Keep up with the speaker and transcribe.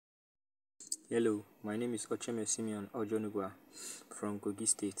Hello, my name is Ocheme Simeon Ojonugwa from Kogi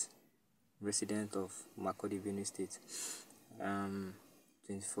State, resident of Makurdi, Benue State. I'm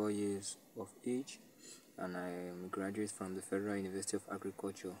 24 years of age and I am a graduate from the Federal University of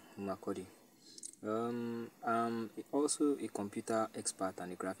Agriculture, Makurdi. I'm also a computer expert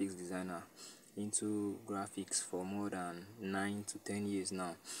and a graphics designer into graphics for more than 9 to 10 years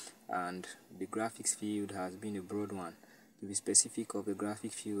now, and the graphics field has been a broad one. To be specific of the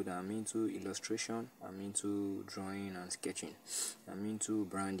graphic field, I'm into illustration, I'm into drawing and sketching, I'm into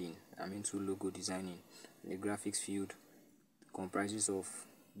branding, I'm into logo designing. The graphics field comprises of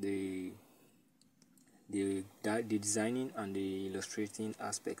the designing and the illustrating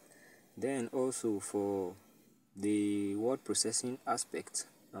aspect. Then also for the word processing aspect,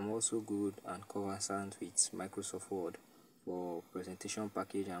 I'm also good and conversant with Microsoft Word. For presentation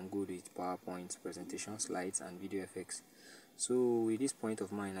package, I'm good with PowerPoint, presentation slides and video effects. So with this point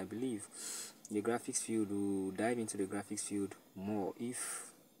of mine, I believe the graphics field will dive into the graphics field more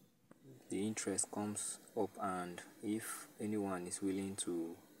if the interest comes up and if anyone is willing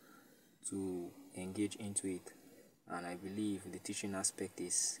to engage into it. And I believe the teaching aspect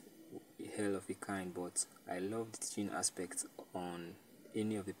is a hell of a kind, but I love the teaching aspect on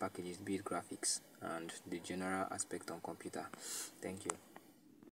any of the packages, be it graphics and the general aspect on computer. Thank you.